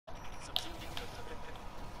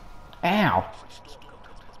Ow!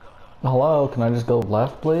 Hello, can I just go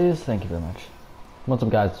left, please? Thank you very much. What's up,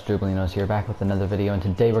 guys? It's Rubleinos here, back with another video, and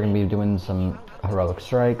today we're going to be doing some heroic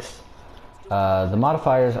strikes. The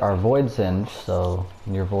modifiers are Void Singe, so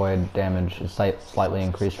your void damage is slightly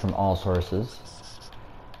increased from all sources.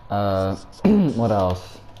 What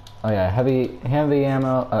else? Oh yeah, heavy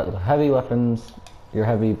ammo, heavy weapons.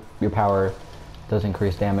 Your power does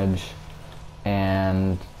increase damage,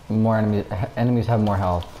 and more enemies have more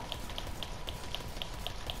health.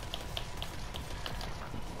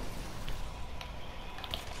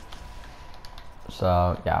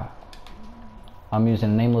 So yeah, I'm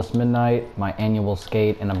using Nameless Midnight, my Annual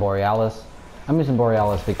Skate, and a Borealis. I'm using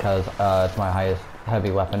Borealis because it's my highest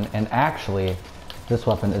heavy weapon, and actually this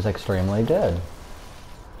weapon is extremely good.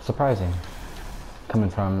 Surprising.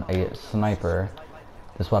 Coming from a sniper,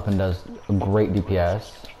 this weapon does a great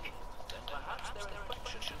DPS.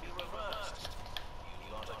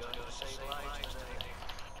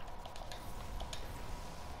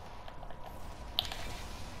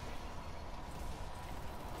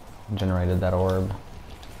 Generated that orb.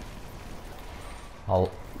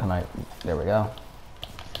 There we go.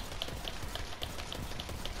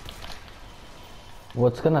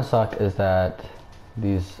 What's gonna suck is that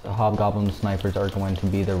these hobgoblin snipers are going to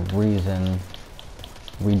be the reason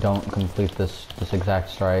we don't complete this exact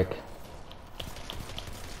strike.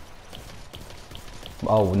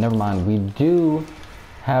 Oh, never mind. We do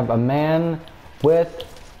have a man with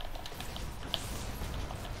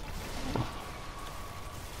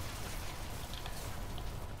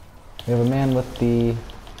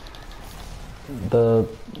the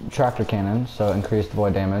tractor cannon, so increased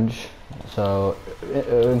void damage. So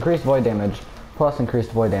increased void damage plus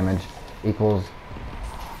increased void damage equals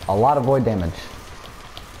a lot of void damage.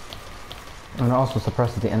 And it also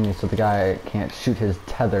suppresses the enemy so the guy can't shoot his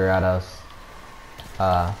tether at us.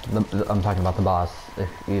 I'm talking about the boss, if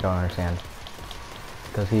you don't understand.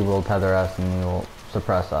 Because he will tether us and he will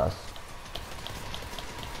suppress us.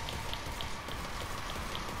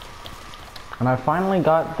 And I finally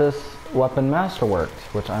got this weapon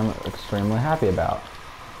masterworked, which I'm extremely happy about.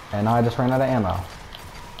 And now I just ran out of ammo.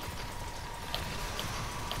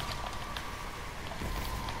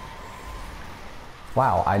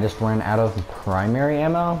 Wow, I just ran out of primary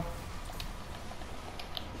ammo?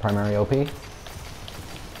 Primary OP?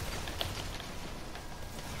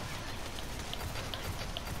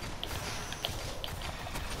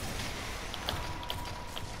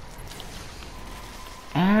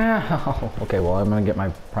 Ow! Okay, well I'm gonna get my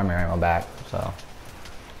primary ammo back, so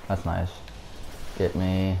that's nice. Get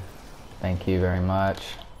me. Thank you very much.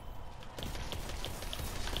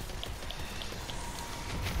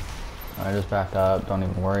 I just back up, don't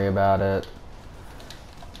even worry about it.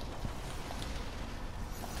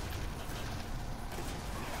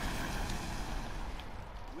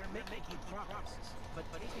 We're making progress, but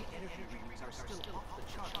the energy readings are still off the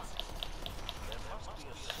charts. There must be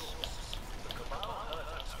a source. The Cabal heard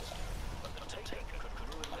us, but the taker could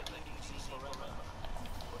ruin the EDC forever.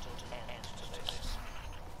 Put an end to this.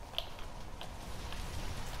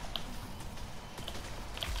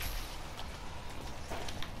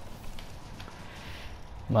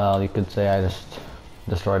 Well, you could say I just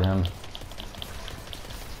destroyed him.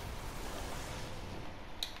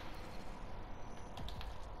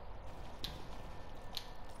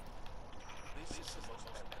 This is the most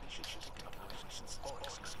ambitious operation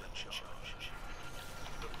Oryx has been charged.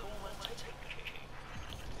 The former taker king.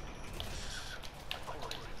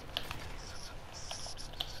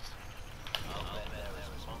 I'll bet there is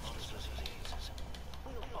as monstrous as he is.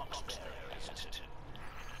 We'll box their areas too.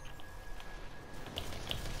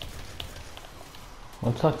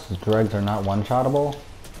 What sucks is dregs are not one-shottable.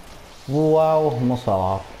 Wow, almost fell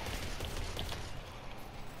off.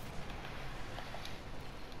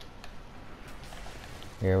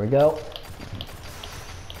 Here we go.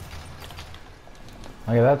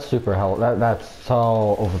 Okay, that's super hell. That's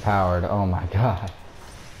so overpowered. Oh my god.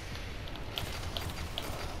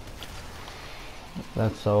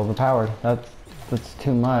 That's so overpowered. That's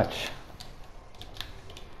too much.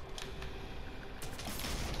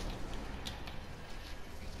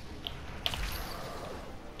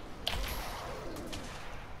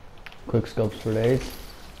 Quick scopes for days.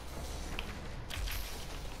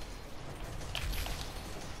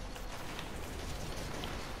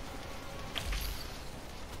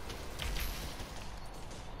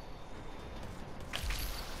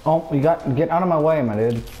 Oh, get out of my way, my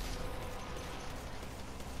dude.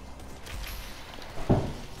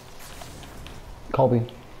 Colby.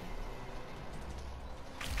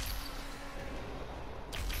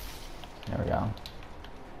 There we go.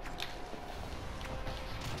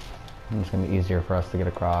 It's gonna be easier for us to get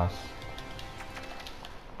across.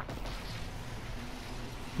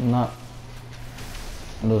 Not.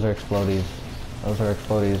 Those are explodies. Those are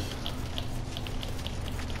explodies.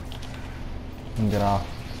 And get off.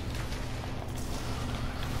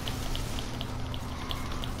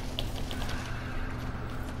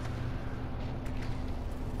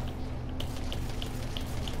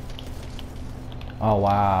 Oh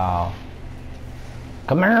wow.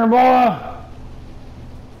 Come here, boy!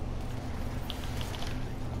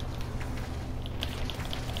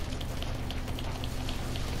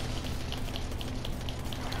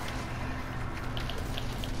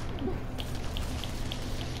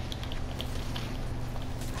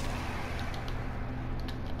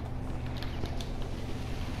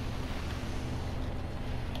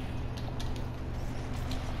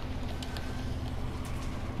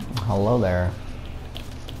 Hello there.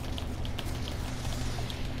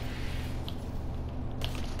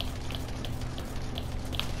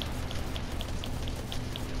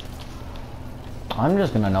 I'm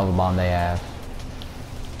just gonna Nova Bomb they ass.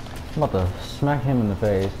 I'm about to smack him in the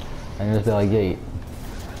face and just be like, yeet.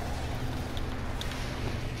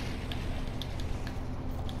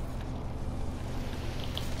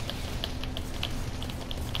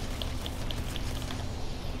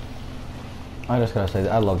 I just gotta say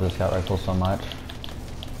that I love this scout rifle so much.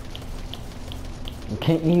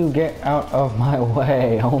 Can't you get out of my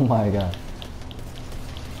way? Oh my god.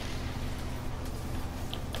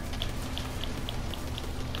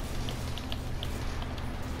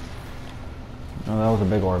 Oh, that was a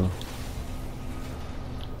big orb.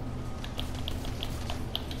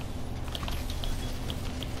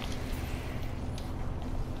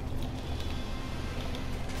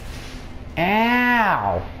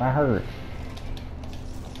 Ow! That hurt.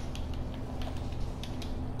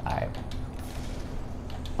 Alright.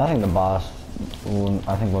 I think the boss,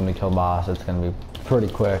 I think when we kill boss, it's gonna be pretty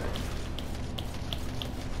quick.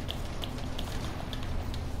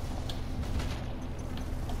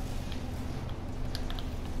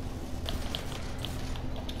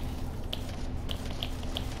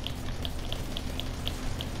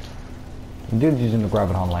 Dude's using the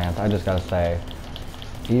Graviton Lance, I just gotta say.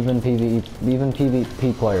 Even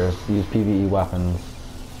PvP players use PvE weapons.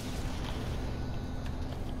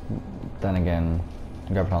 Then again,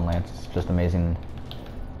 Graviton Lance is just amazing.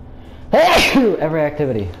 Every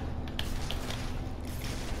activity.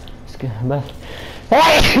 My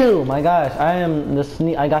gosh, I am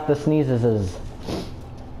the I got the sneezes.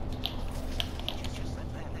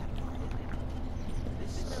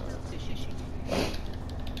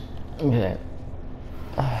 Okay.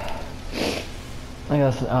 I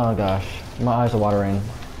guess, oh gosh, my eyes are watering.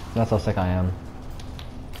 That's how sick I am.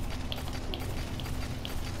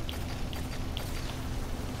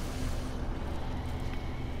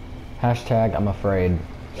 Hashtag I'm afraid.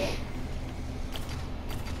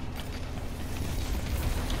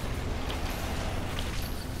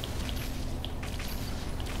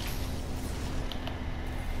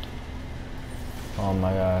 Oh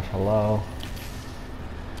my gosh, hello.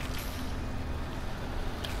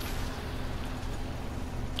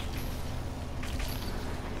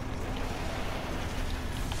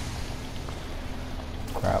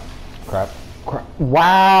 Crap.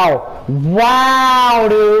 Wow! Wow,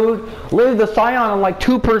 dude! Leave the Scion on like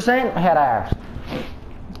 2% head ass.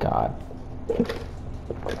 God.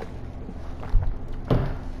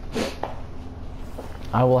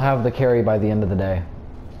 I will have the carry by the end of the day.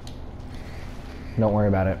 Don't worry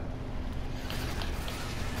about it.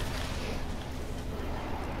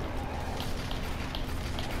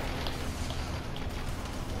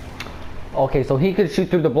 Okay, so he could shoot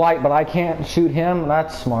through the blight, but I can't shoot him?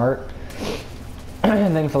 That's smart.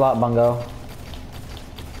 Thanks a lot, Bungo.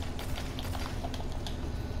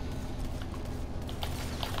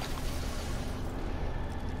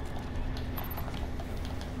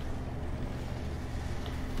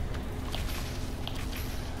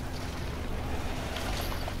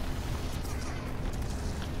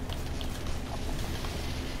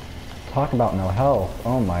 Talk about no health.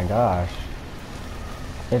 Oh my gosh.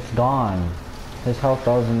 It's gone. His health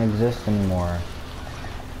doesn't exist anymore.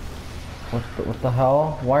 What the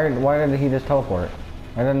hell? Why did he just teleport?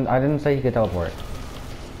 I didn't say he could teleport.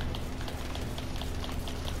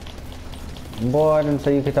 Boy, I didn't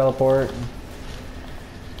say you could teleport.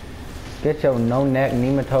 Get your no-neck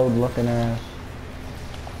nematode looking ass.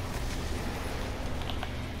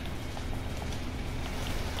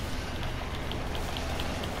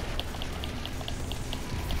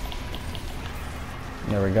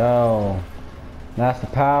 There we go. That's the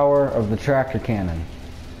power of the tractor cannon.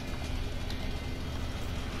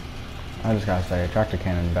 I just gotta say, tractor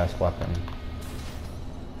cannon, best weapon.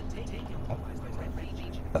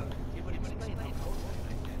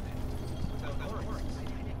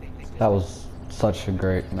 That was such a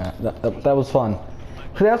great match. That was fun.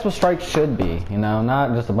 See, that's what strikes should be, you know,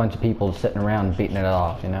 not just a bunch of people sitting around beating it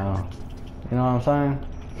off, you know. You know what I'm saying?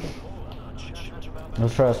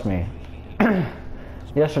 Just trust me.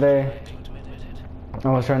 Yesterday, I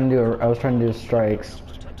was trying to do strikes,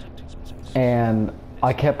 and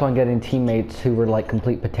I kept on getting teammates who were like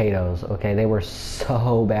complete potatoes. Okay, they were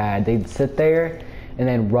so bad. They'd sit there and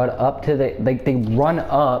then run up to they run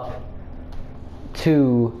up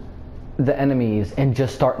to the enemies and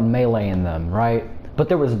just start meleeing them, right? But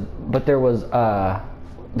there was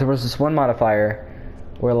this one modifier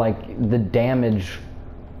where like the damage,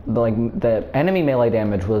 like the enemy melee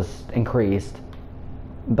damage was increased,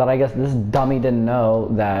 but I guess this dummy didn't know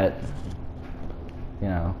that, you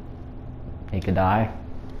know, he could die.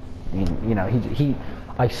 You know, he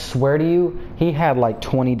I swear to you, he had like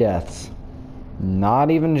 20 deaths.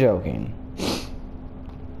 Not even joking.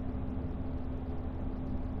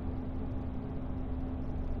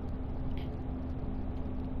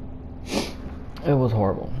 It was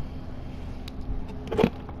horrible.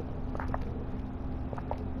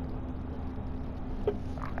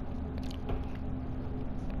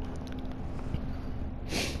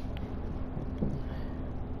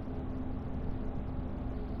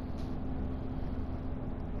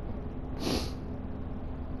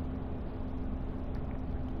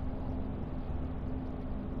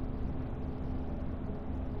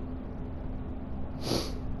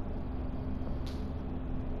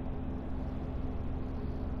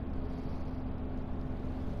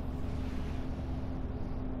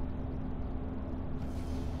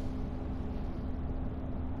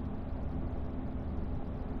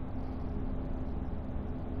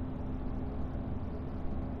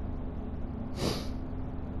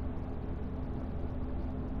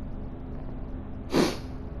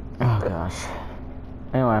 Oh gosh.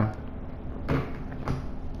 Anyway.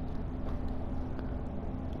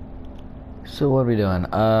 So what are we doing?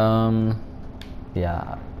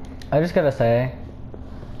 Yeah. I just gotta say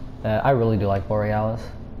that I really do like Borealis.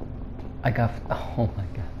 I got, oh my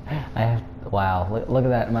god. I have, wow, look at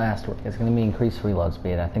that masterwork. It's gonna be increased reload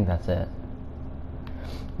speed. I think that's it.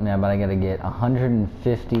 Yeah, but I gotta get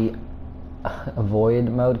 150 void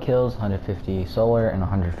mode kills, 150 solar, and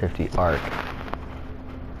 150 arc.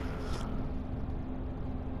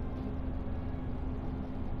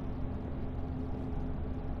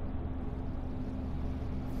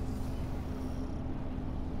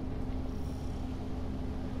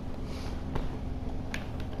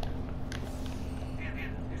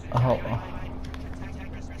 Oh.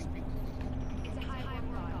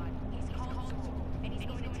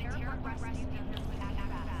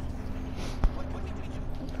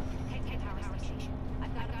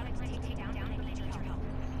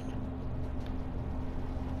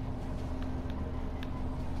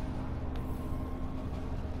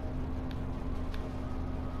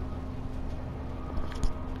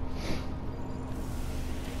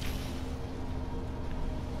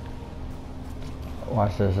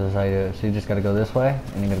 Watch this, is how you do it. So you just gotta go this way,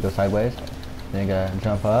 and you gotta go sideways. Then you gotta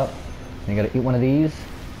jump up. Then you gotta eat one of these,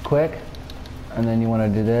 quick. And then you wanna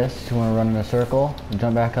do this. You wanna run in a circle,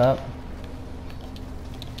 jump back up.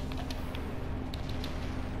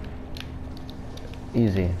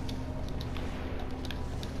 Easy.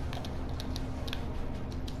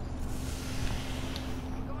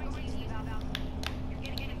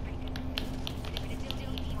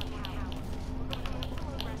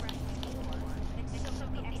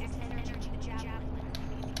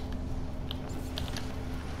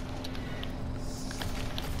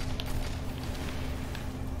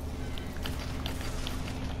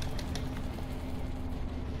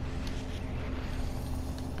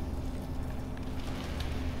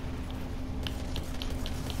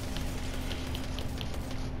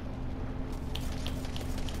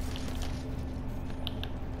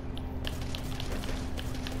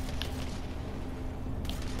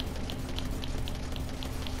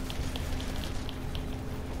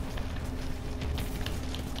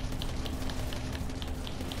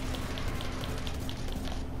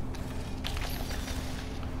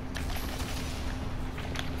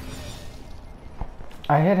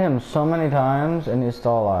 I hit him so many times and he's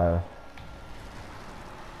still alive.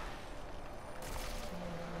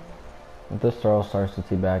 If this throw starts to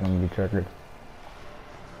teabag, I'm gonna be triggered.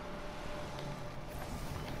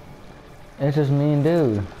 It's just mean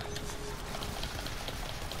dude.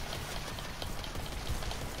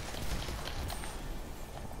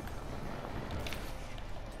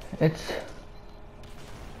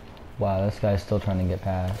 Wow, this guy's still trying to get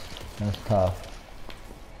past. That's tough.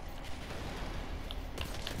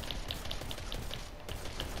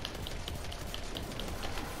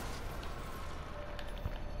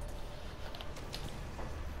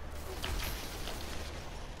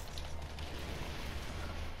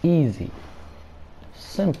 Easy.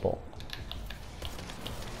 Simple.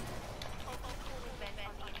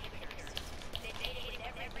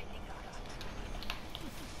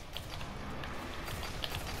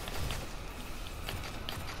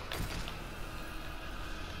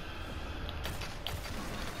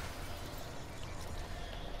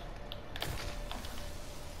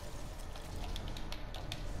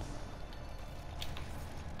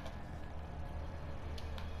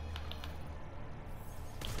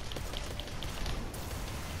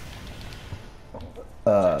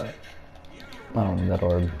 Oh, that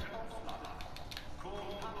orb.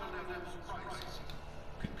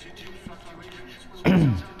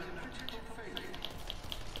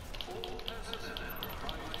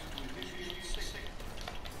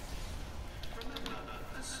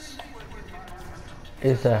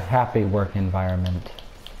 It's a happy work environment.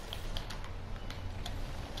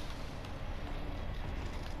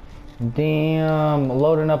 Damn,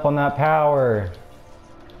 loading up on that power.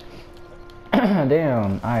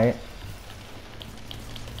 Damn, alright.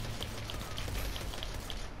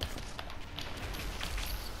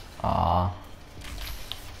 Aw.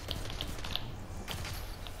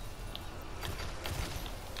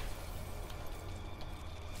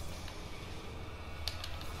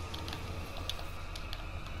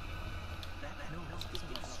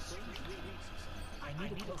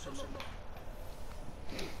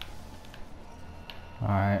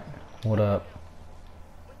 Alright, what up?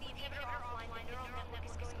 With the inhibitor offline, the neural network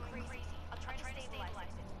is going crazy. I'll try to stabilize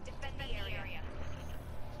it. Defend the area.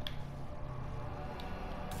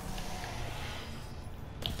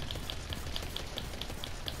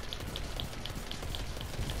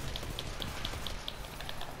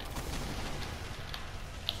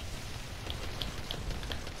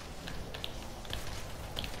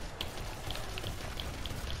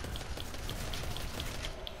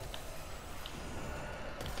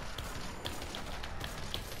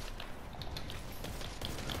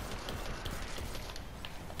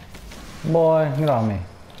 Boy, get on me.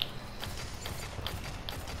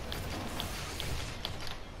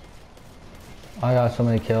 I got so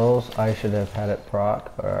many kills, I should have had it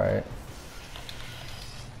proc, alright.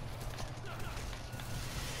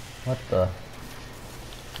 What the?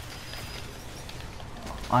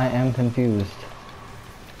 I am confused.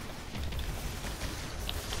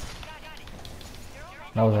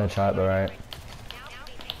 That was a headshot, but right.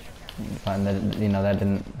 Fine, that, you know, that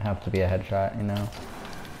didn't have to be a headshot, you know.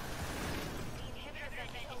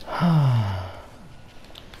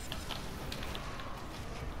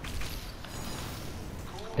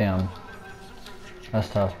 Damn. That's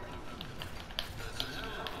tough.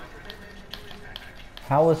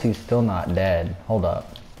 How is he still not dead? Hold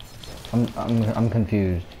up. I'm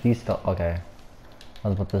confused. He's still okay. I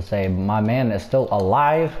was about to say my man is still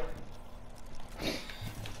alive.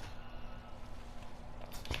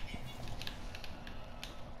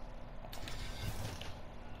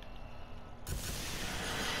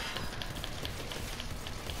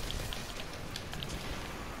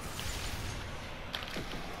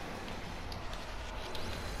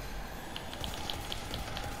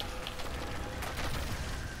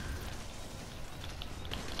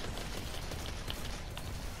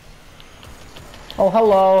 Oh,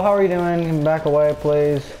 hello, how are you doing? Back away,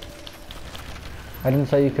 please. I didn't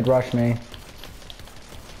say you could rush me.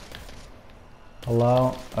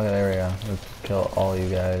 Hello? Okay, there we go. Let's kill all you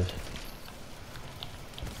guys.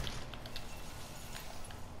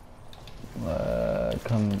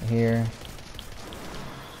 Come here.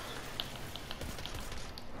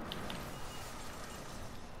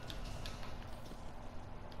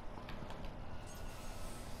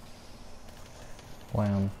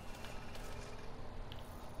 Wham.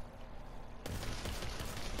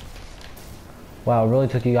 Wow, it really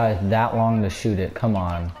took you guys that long to shoot it. Come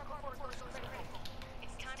on.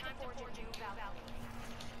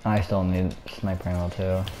 I still need sniper ammo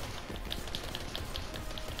too.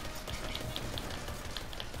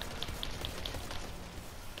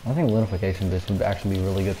 I think litification boost would actually be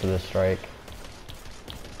really good for this strike.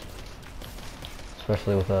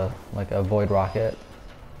 Especially with a void rocket.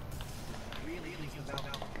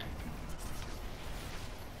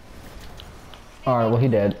 Alright, well he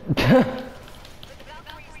did.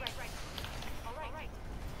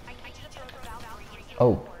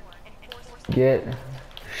 Oh. Get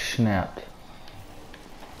snapped.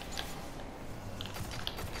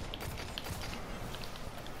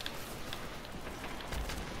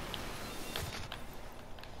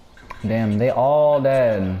 Damn, they all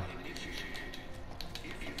dead.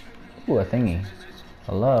 Ooh, a thingy.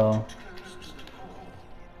 Hello.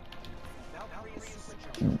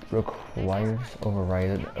 Requires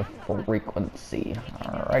override a frequency.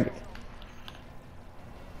 Alrighty.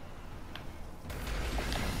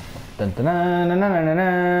 Dun, dun, dun, dun, dun, dun,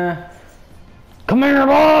 dun. Come here,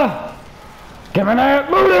 boy! Give me that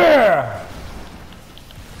booty!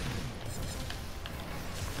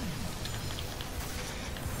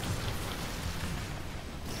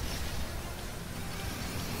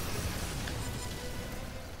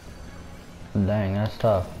 Dang, that's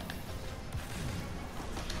tough.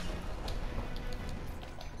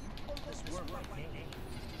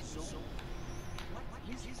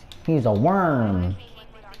 He's a worm.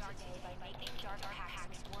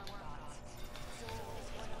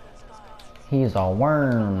 He's a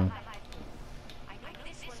worm.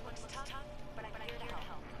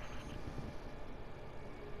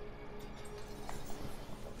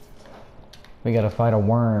 We gotta fight a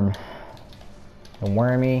worm. A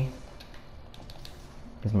wormy.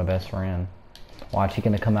 He's my best friend. Watch, he's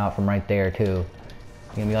gonna come out from right there too.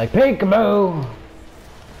 He's gonna be like, peekaboo!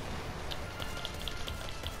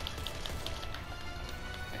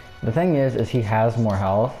 The thing is he has more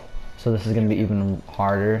health, so this is gonna be even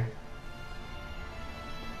harder.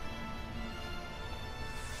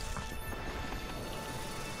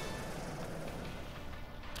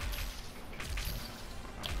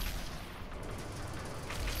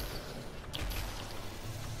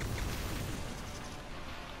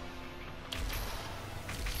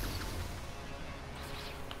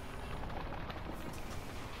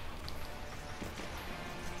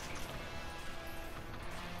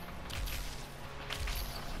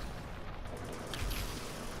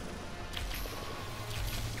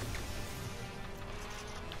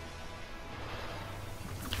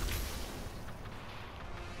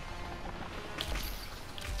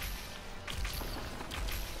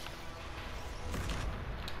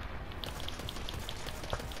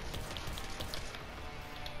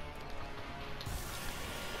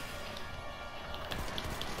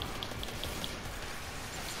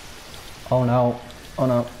 Oh no, oh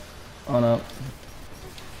no, oh no.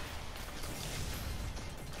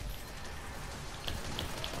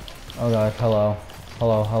 Oh gosh, hello.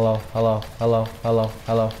 Hello, hello, hello, hello, hello,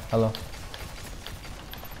 hello, hello.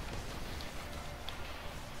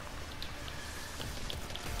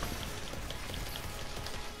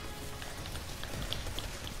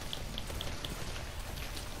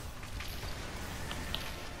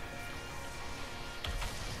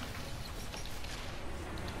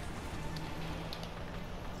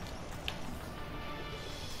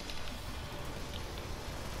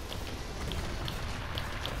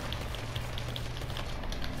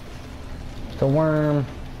 It's a worm.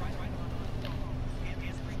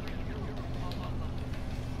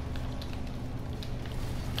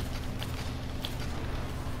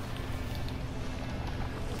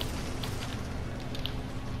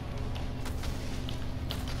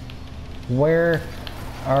 Where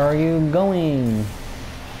are you going?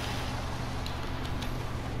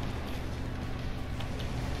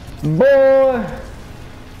 Boy!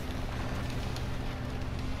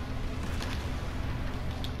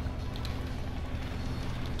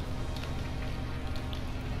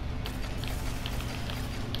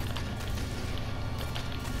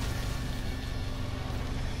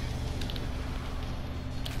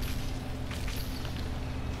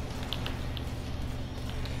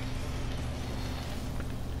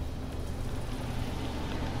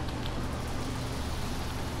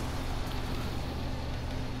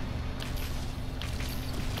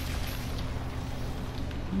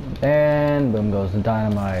 And boom goes the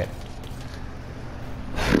dynamite.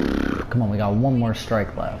 Come on, we got one more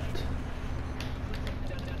strike left.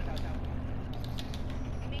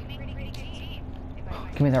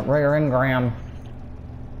 Give me that rare engram.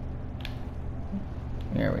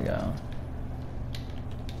 There we go.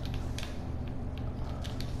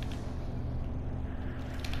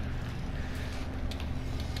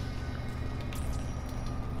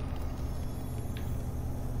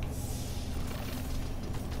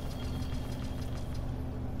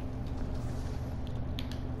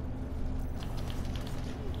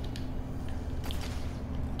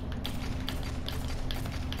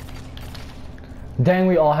 Dang,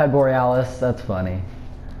 we all had Borealis. That's funny.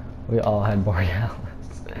 We all had Borealis.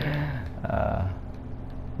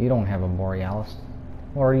 You don't have a Borealis.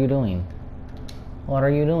 What are you doing? What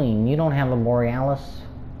are you doing? You don't have a Borealis.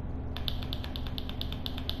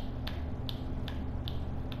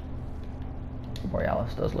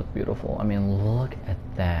 Borealis does look beautiful. I mean, look at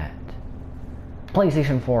that.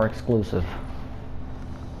 PlayStation 4 exclusive.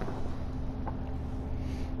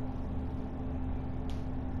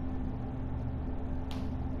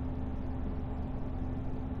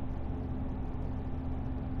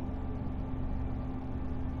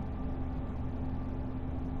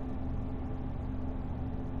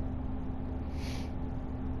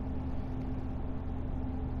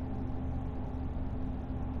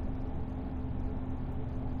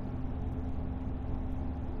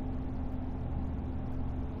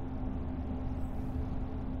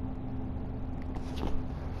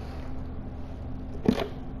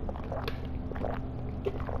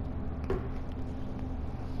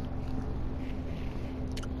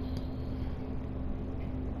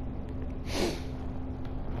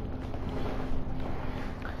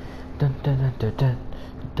 I'm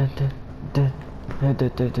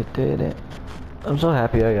so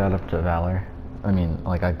happy I got up to Valor. I mean,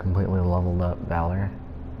 like, I completely leveled up Valor.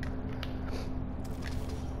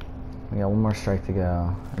 We got one more strike to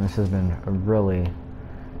go, and this has been really,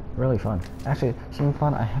 really fun. Actually, some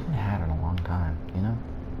fun I haven't had in a long time, you know?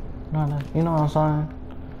 You know what I'm saying?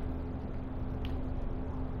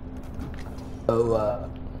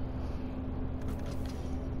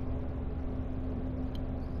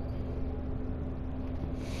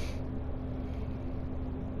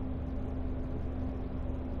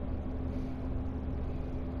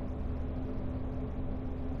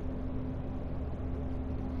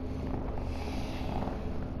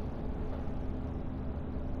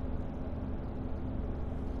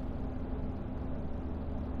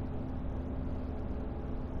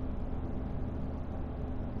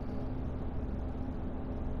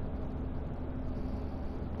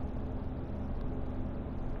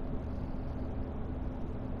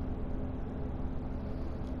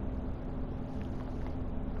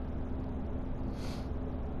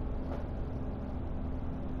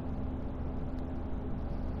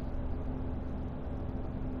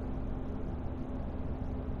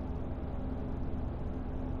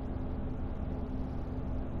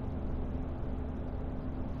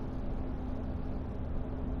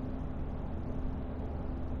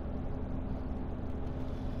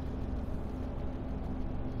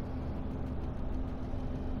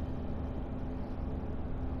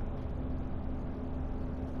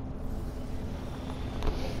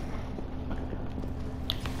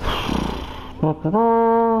 Oh,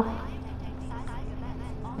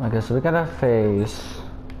 okay, so we gotta face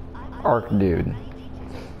Arc Dude.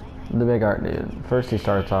 The big Arc Dude. First he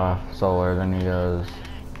starts off solar, then he goes...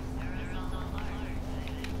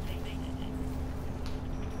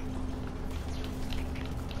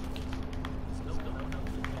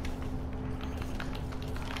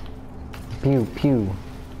 Pew, pew.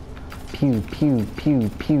 Pew, pew, pew,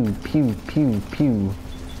 pew, pew, pew, pew.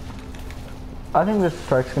 I think this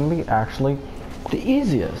strike's gonna be actually the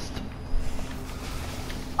easiest.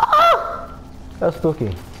 Ah! That's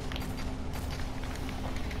spooky.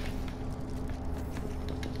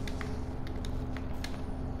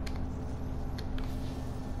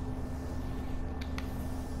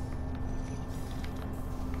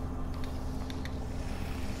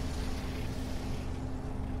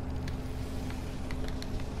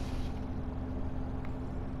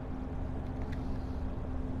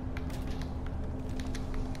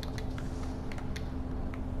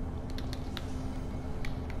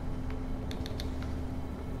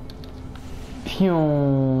 Pew.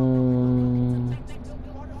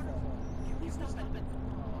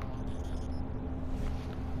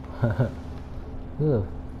 Ooh,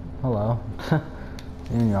 hello.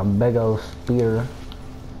 In your big old spear.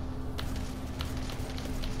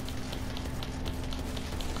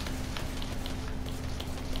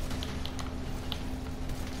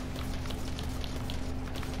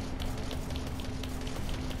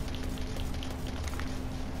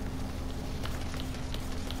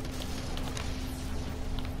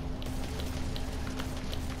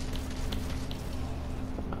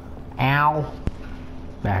 Ow.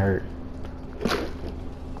 That hurt.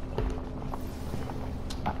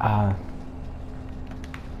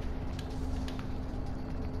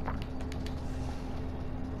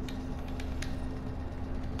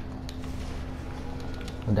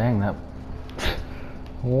 Dang that.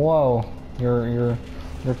 Whoa. Your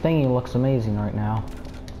thingy looks amazing right now.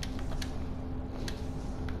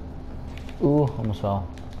 Ooh, almost fell.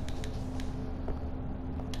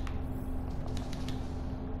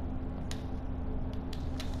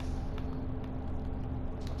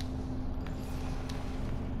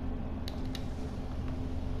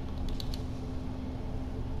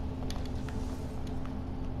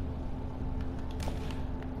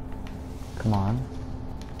 Come on.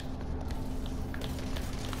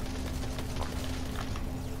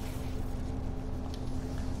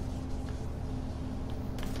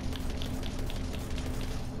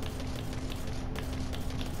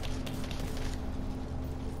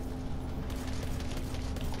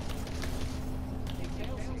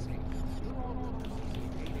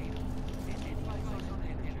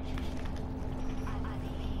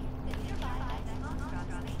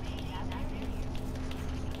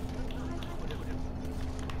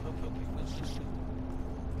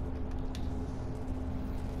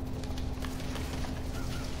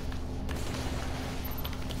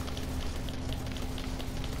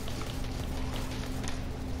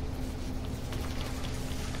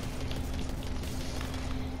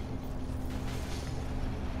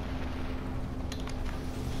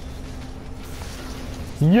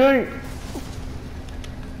 Yay!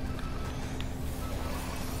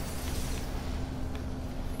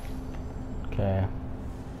 Okay.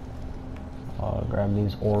 I'll grab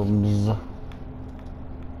these orbs.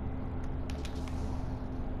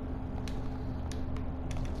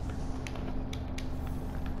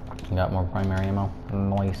 Got more primary ammo.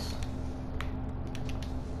 Nice.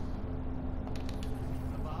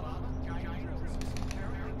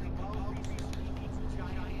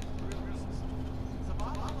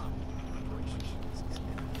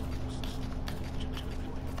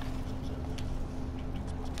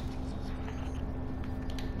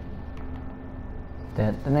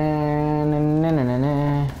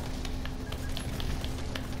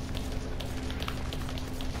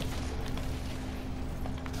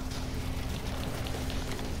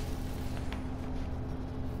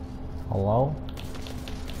 Hello?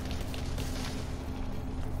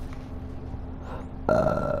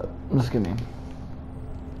 Just give me.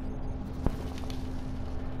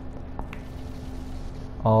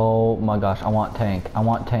 Oh my gosh, I want tank. I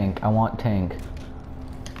want tank. I want tank.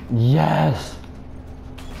 Yes!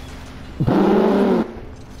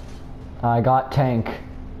 I got tank.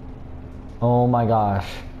 Oh my gosh.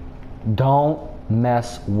 Don't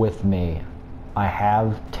mess with me. I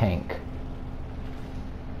have tank.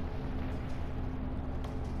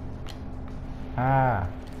 Ah.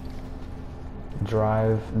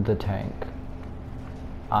 Drive the tank.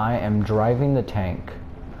 I am driving the tank.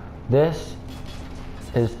 This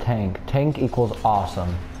is tank. Tank equals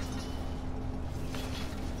awesome.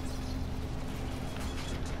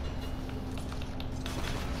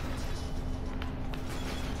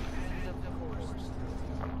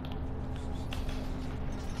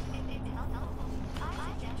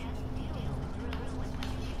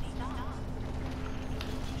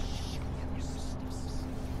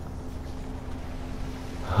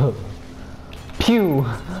 Pew!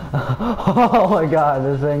 Oh my god,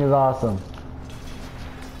 this thing is awesome.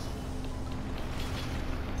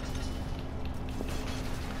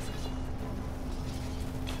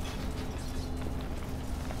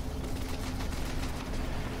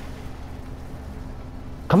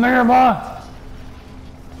 Come here, boy!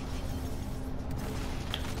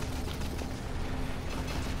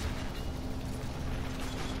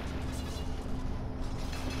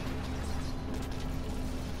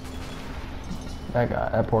 That guy,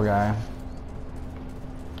 that poor guy.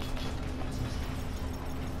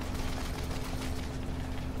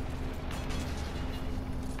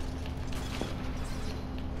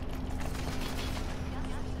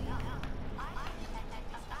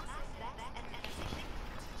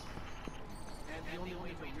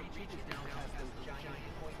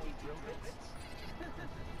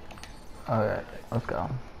 Okay, let's go.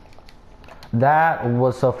 That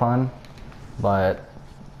was so fun, but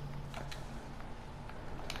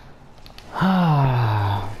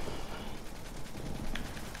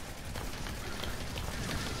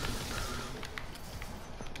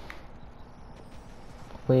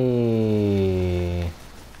we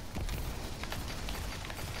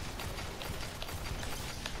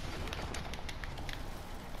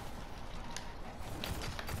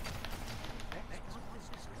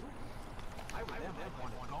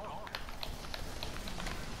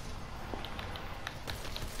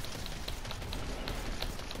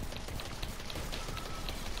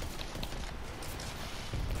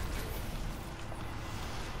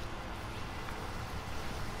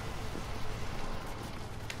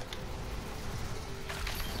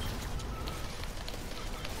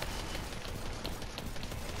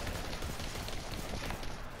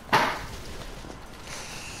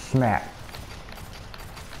smack.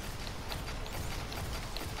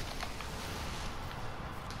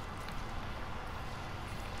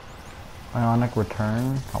 Ionic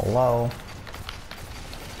return. Hello.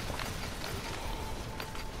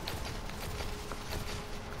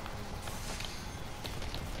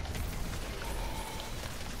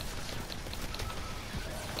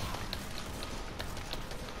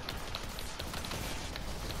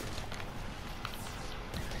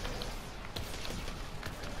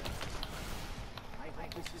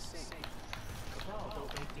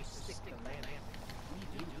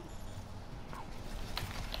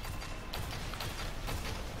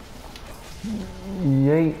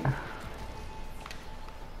 Yeet.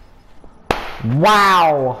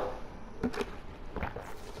 Wow!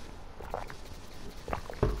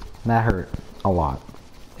 That hurt a lot.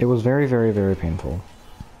 It was very, very, very painful.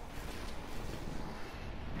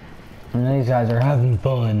 And these guys are having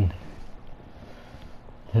fun.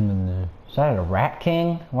 Him in there. Is that a Rat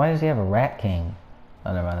King? Why does he have a Rat King?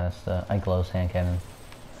 Oh, never mind, that's the Iglo's hand cannon.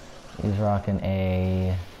 He's rocking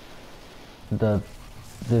the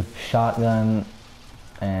the shotgun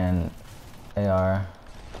and AR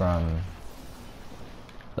from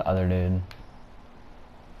the other dude.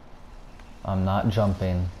 I'm not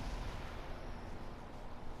jumping.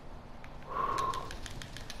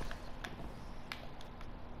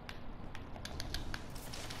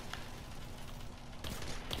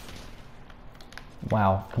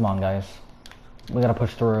 Wow, come on guys. We gotta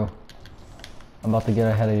push through. I'm about to get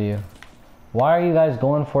ahead of you. Why are you guys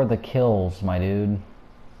going for the kills, my dude?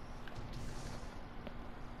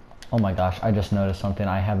 Oh my gosh, I just noticed something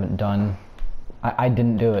I haven't done. I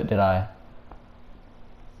didn't do it, did I?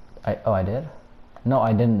 Oh, I did? No,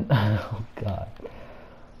 I didn't. Oh god.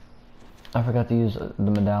 I forgot to use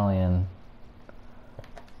the medallion.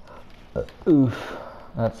 Oof.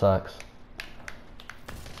 That sucks.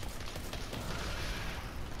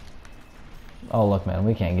 Oh look man,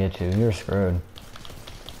 we can't get you. You're screwed.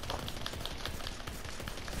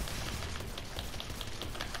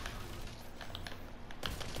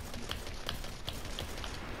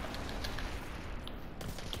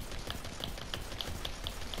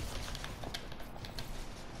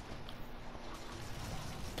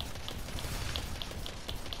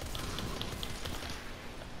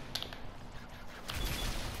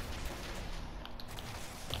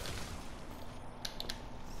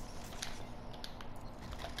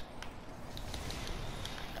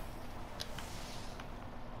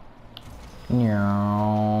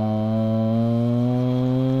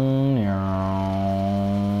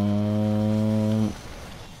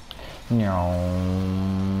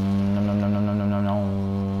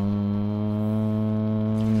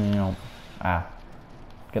 Ah,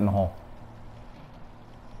 get in the hole.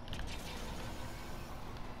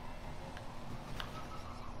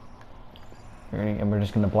 We're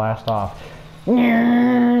just gonna blast off.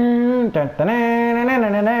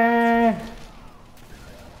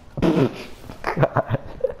 God.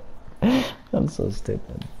 I'm so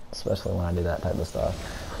stupid, especially when I do that type of stuff.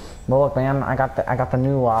 Well, look, man, I got the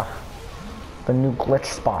new glitch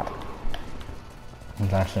spot.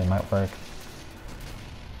 It actually might work.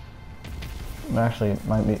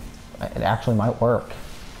 It actually might work.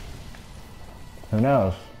 Who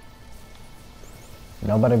knows?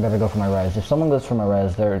 Nobody better go for my res. If someone goes for my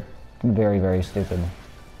res, they're very, very stupid.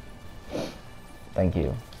 Thank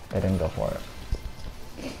you. They didn't go for it.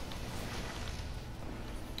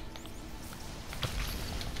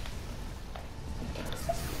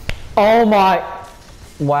 Oh my...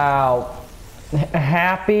 Wow.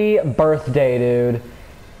 Happy birthday, dude.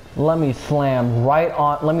 Let me slam right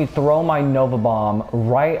on... Let me throw my Nova Bomb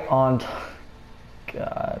right on...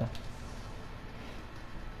 God.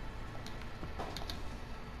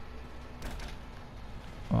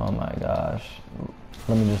 Oh my gosh.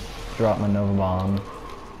 Let me just drop my Nova Bomb.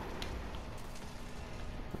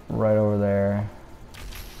 Right over there.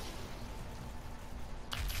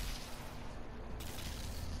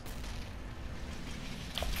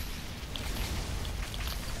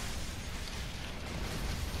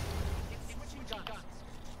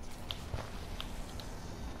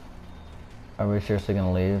 Are we seriously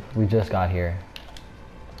gonna leave? We just got here.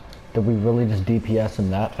 Did we really just DPS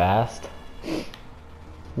him that fast?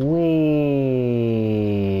 Wee.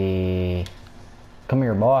 Come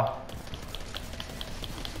here, boy.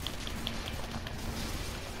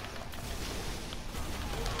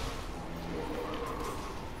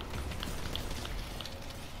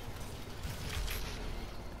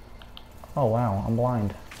 Oh wow, I'm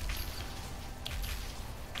blind.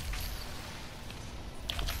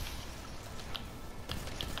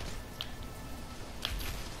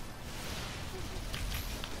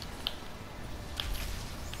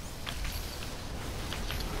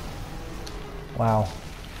 Wow.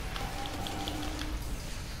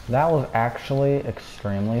 That was actually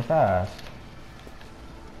extremely fast.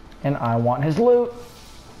 And I want his loot.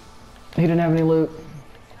 He didn't have any loot.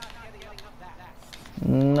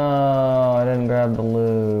 No, I didn't grab the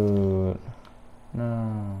loot.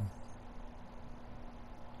 No.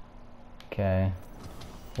 Okay.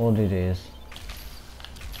 Well, GG's.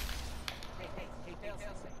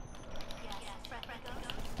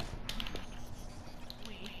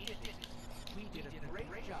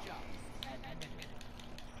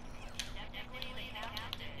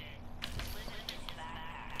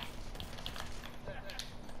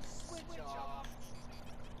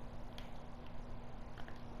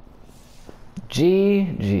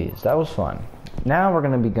 GG's, that was fun. Now we're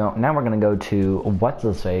gonna go to what's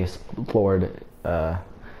his face, Lord. No,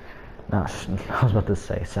 I was about to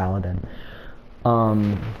say Saladin.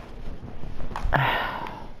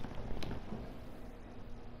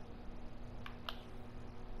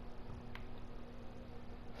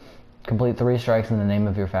 Complete 3 strikes in the name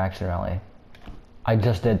of your faction rally. I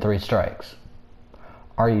just did 3 strikes.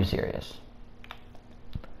 Are you serious?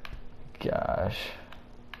 Gosh.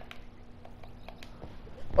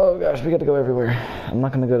 Oh gosh, we gotta go everywhere. I'm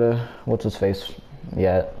not gonna go to what's his face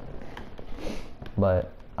yet,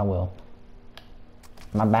 but I will.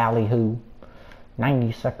 My ballyhoo,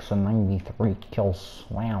 96 and 93 kills.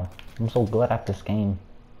 Wow, I'm so good at this game.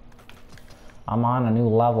 I'm on a new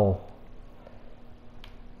level.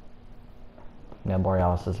 Yeah,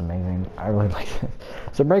 Borealis is amazing. I really like it.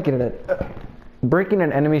 So breaking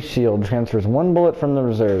an enemy shield transfers 1 bullet from the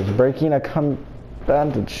reserves. Breaking a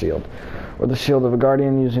combatant shield or the shield of a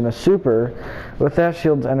guardian using a super with that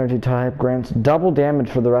shield's energy type grants double damage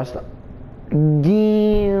for the rest.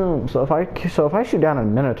 Damn. So if I shoot down a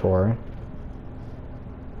Minotaur,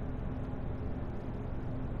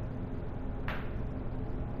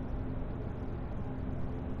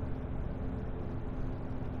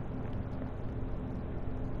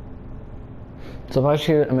 so if I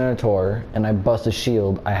shoot a Minotaur and I bust a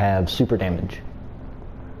shield, I have super damage.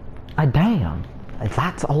 Damn,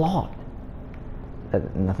 that's a lot.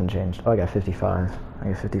 Nothing changed. Oh, I got 55. I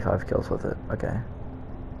got 55 kills with it. Okay.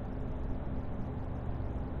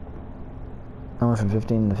 I went from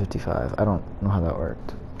 15 to 55. I don't know how that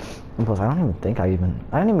worked. And plus, I don't even think I didn't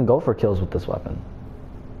even go for kills with this weapon.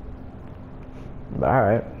 But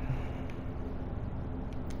alright.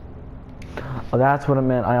 Oh, that's what it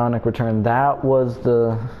meant, Ionic Return. That was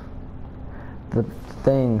the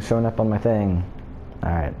thing showing up on my thing.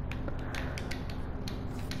 Alright.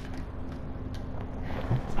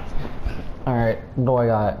 Alright, what do I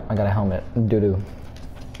got? I got a helmet. Doo-doo.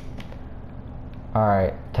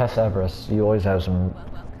 Alright, Tess Everest. You always have some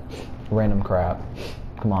random crap.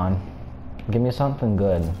 Come on. Give me something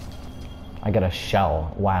good. I got a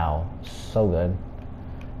shell. Wow. So good.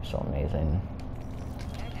 So amazing.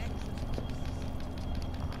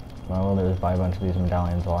 Well, there's buy a bunch of these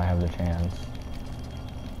medallions while I have the chance.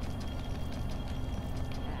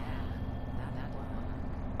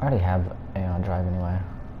 I already have Aeon Drive anyway.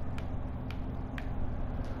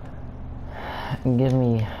 Give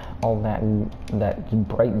me all that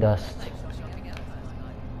bright dust,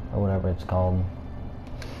 or whatever it's called.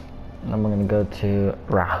 And then we're gonna go to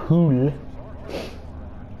Rahul.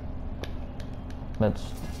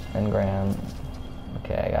 That's engram.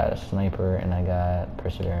 Okay, I got a sniper and I got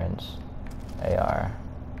perseverance, AR,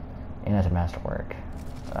 and it's a masterwork.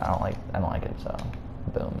 I don't like it, so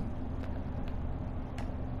boom.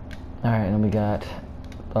 All right, and then we got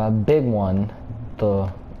a big one,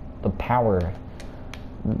 the powerful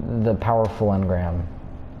engram.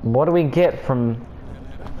 What do we get from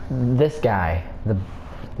this guy, the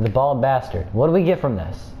bald bastard? What do we get from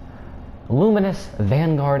this? Luminous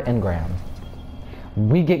Vanguard engram.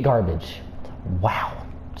 We get garbage. Wow,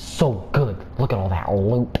 so good. Look at all that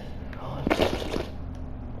loot.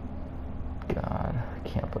 God, I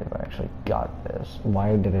can't believe I actually got this.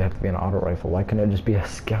 Why did it have to be an auto rifle? Why couldn't it just be a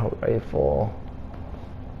scout rifle?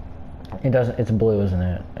 It doesn't. It's blue, isn't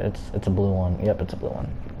it? It's a blue one. Yep, it's a blue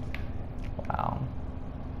one. Wow.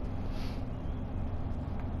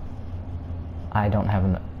 I don't have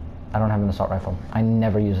an assault rifle. I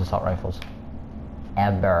never use assault rifles,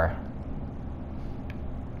 ever.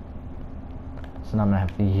 So now I'm gonna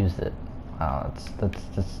have to use it. Wow, that's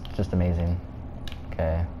just amazing.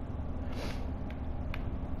 Okay.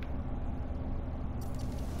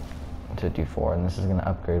 54, and this is gonna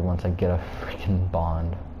upgrade once I get a freaking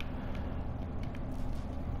bond.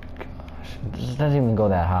 This doesn't even go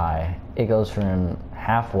that high. It goes from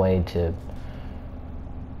halfway to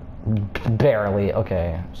barely.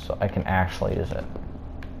 Okay, so I can actually use it.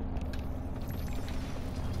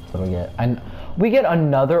 What do we get? We get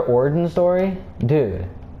another origin story? Dude.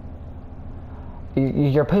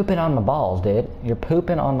 You're pooping on my balls, dude. You're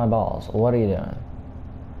pooping on my balls. What are you doing?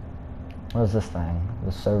 What is this thing?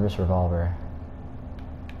 The service revolver.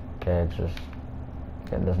 Okay,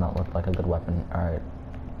 it does not look like a good weapon. Alright.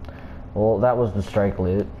 Well, that was the strike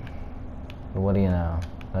loot. What do you know?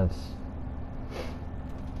 That's...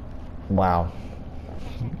 Wow.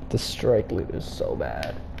 The strike loot is so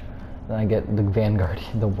bad. Then I get the Vanguard,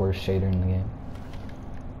 the worst shader in the game.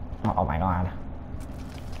 Oh my god.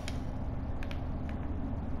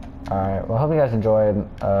 Alright, well I hope you guys enjoyed.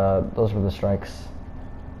 Those were the strikes.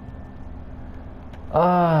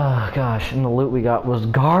 Oh gosh, and the loot we got was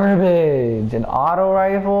garbage. An auto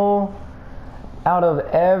rifle? Out of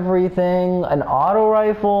everything, an auto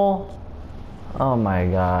rifle? Oh my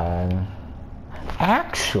god.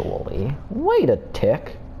 Actually, wait a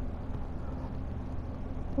tick.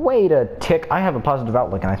 Wait a tick. I have a positive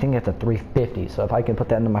outlook and I think it's a 350, so if I can put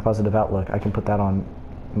that into my positive outlook, I can put that on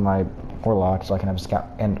my warlock so I can have a scout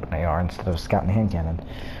and an AR instead of a scout and hand cannon.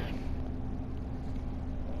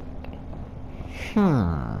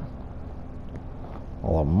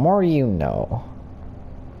 Well, the more you know.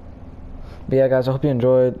 But yeah, guys, I hope you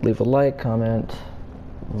enjoyed. Leave a like, comment,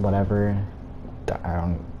 whatever. I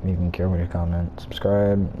don't even care what you comment.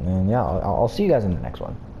 Subscribe, and yeah, I'll see you guys in the next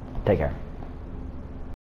one. Take care.